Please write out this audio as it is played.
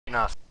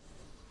No.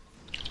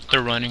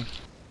 They're running.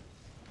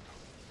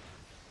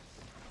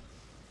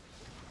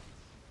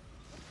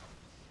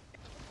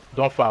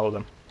 Don't follow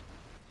them.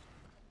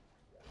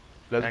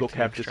 Let's Back go to the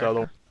capture this other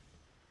one.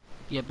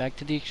 Yeah, back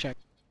to the extract.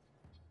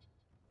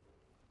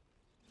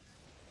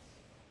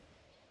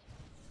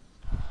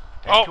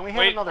 Hey, Oh,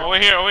 wait, over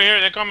here,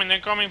 they're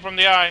coming from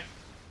the eye.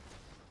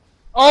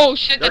 Oh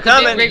shit, They're that's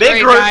coming, a big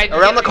big group, group,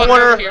 around the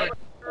corner.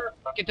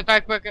 Get the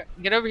back,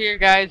 get over here,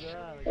 guys.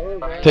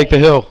 Take the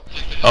hill.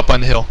 Up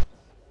on the hill.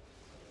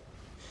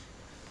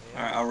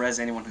 Alright, I'll res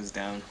anyone who's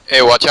down.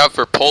 Hey, watch out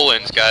for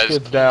pull-ins, guys.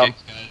 Kids down.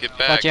 Get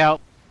back. Watch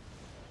out.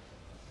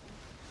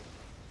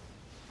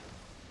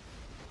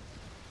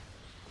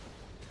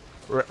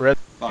 Red,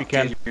 Fuck, you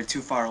can. dude, you're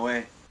too far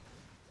away.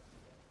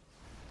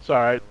 It's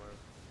alright.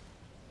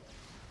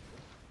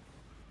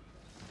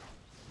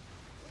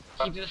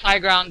 Keep this high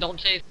ground, don't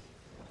chase.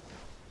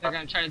 They're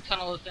gonna try to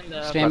tunnel us into...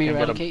 Spam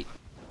eradicate.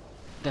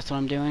 That's what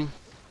I'm doing.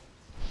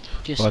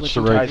 Just Watch the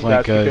switching right to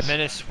flank, guys.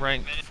 Menace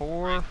rank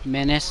 4.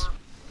 Menace.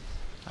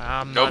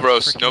 No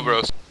bros, no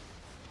bros.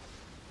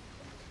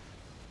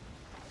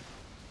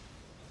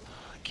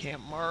 I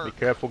can't mark. Be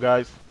careful,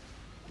 guys.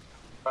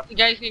 You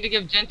guys need to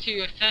give Gen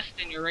 2 assist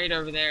in your raid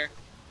over there.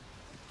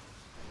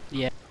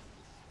 Yeah.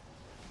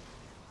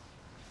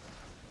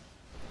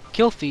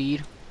 Kill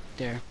feed.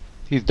 There.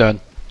 He's done.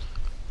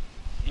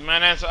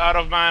 Menace out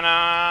of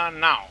mana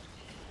now.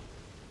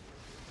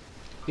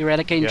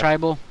 Eradicating Yeah.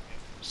 tribal.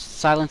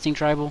 Silencing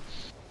tribal.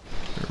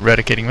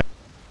 Eradicating.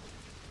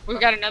 We've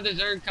got another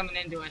Zerg coming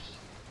into us.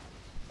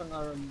 From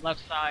the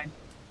left side.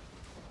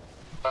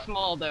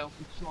 Small though,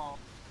 it's small.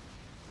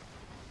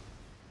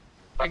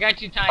 I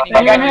got you, Tiny.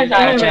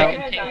 Watch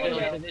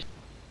out.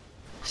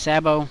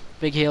 Sabo.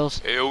 Big heals.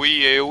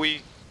 AoE,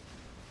 AoE.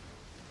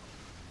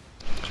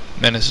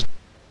 Menace.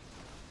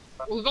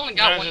 We've only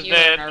got Menace one is healer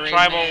dead. in our raid.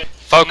 Tribal. man.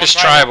 Focus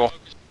tribal.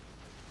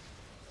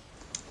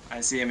 I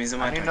see him, he's in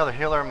I my need turn. another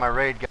healer in my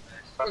raid, guys.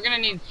 We're gonna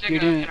need You're Sigma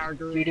doing in our it.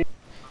 group.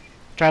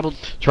 Tribal.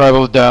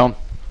 Tribal down.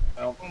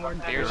 One more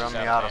You're down.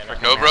 running me out of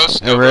freaking No mana.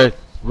 bros, No, no bros.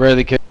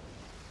 eradicate.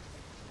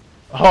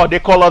 Oh, they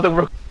call other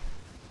rook.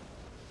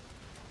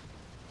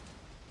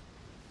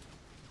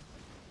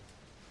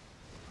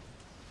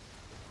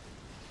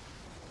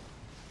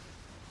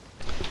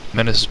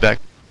 Menace is back.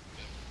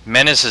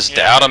 Menace is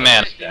Yeah, out of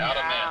mana.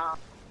 Yeah.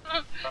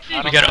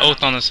 We got an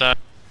oath on the side.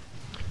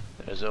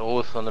 There's an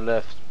oath on the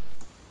left.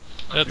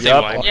 That's Yep.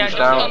 a wipe. Yeah, Push don't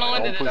down, tunnel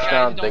into don't this, push guys.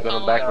 down, Don't they're gonna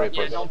tunnel back in. rape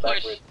Yeah, us. don't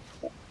push.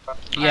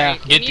 Yeah.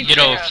 Alright, we Get need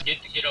oath. Sigma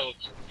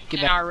Get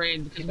in back. our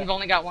raid because we've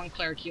only got one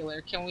cleric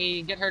healer. Can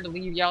we get her to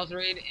leave Yao's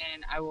raid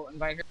and I will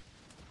invite her?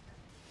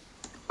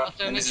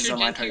 Also, And make this is sure on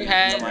my Gen 2 target.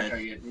 has... This is on my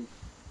target.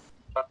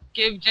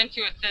 Give Gen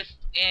 2 assist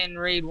in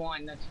raid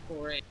 1, that's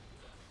full raid.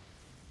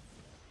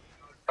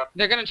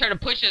 They're gonna try to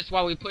push us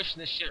while we push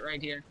this shit right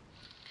here.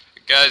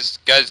 Guys,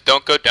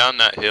 don't go down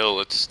that hill.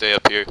 Let's stay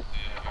up here.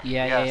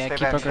 Yeah. stay Keep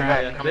back, her stay ground.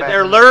 back, come back.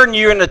 They're luring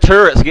you in the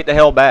turrets. Get the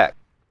hell back.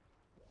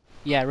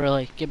 Yeah,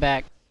 really. Get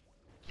back.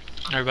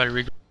 Everybody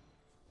regroup.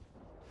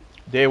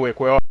 Daywick,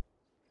 where are?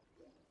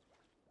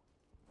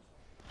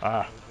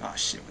 Ah, Oh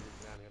shit.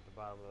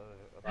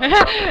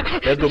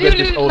 let's go get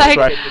this Dude, old like,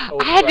 strike.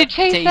 I had to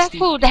chase that Tasty.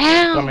 fool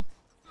down.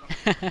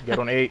 Get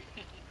on 8.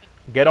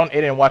 Get on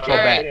 8 and watch your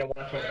back.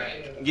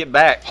 Get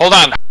back. Hold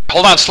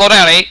on, slow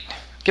down, 8.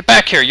 Get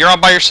back here, you're all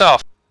by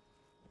yourself.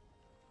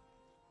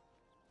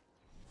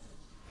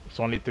 It's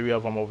only 3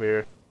 of them over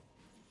here.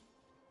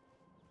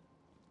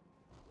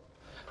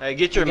 Hey,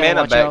 get your You gotta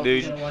mana watch back, out.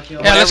 dude.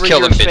 Yeah, let's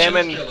kill them bitches.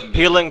 Spamming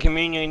healing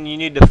communion, you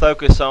need to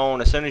focus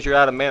on as soon as you're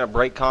out of mana,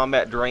 break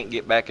combat, drink,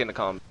 get back into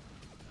combat.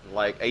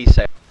 Like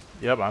ASAP.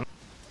 Yep, I'm.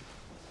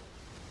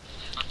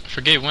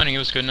 Forget winning, it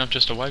was good enough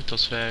just to wipe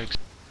those fags.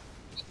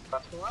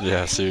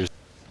 Yeah, seriously.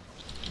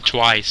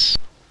 Twice.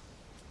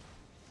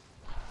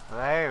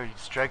 Hey, we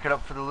strike it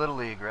up for the Little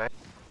League, right?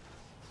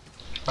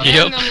 Yep.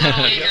 Damn them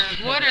little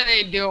leaguers, what are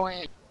they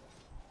doing?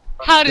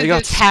 How did They got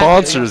this happen?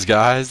 sponsors,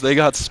 guys. They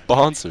got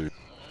sponsors.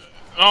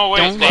 Oh wait,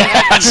 Don't they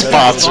let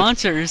Sponsor.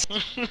 sponsors.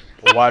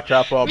 Watch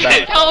out for our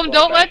back. Tell them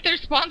don't let their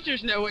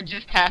sponsors know what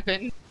just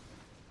happened.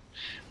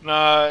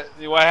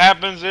 what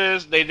happens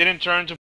is they didn't turn to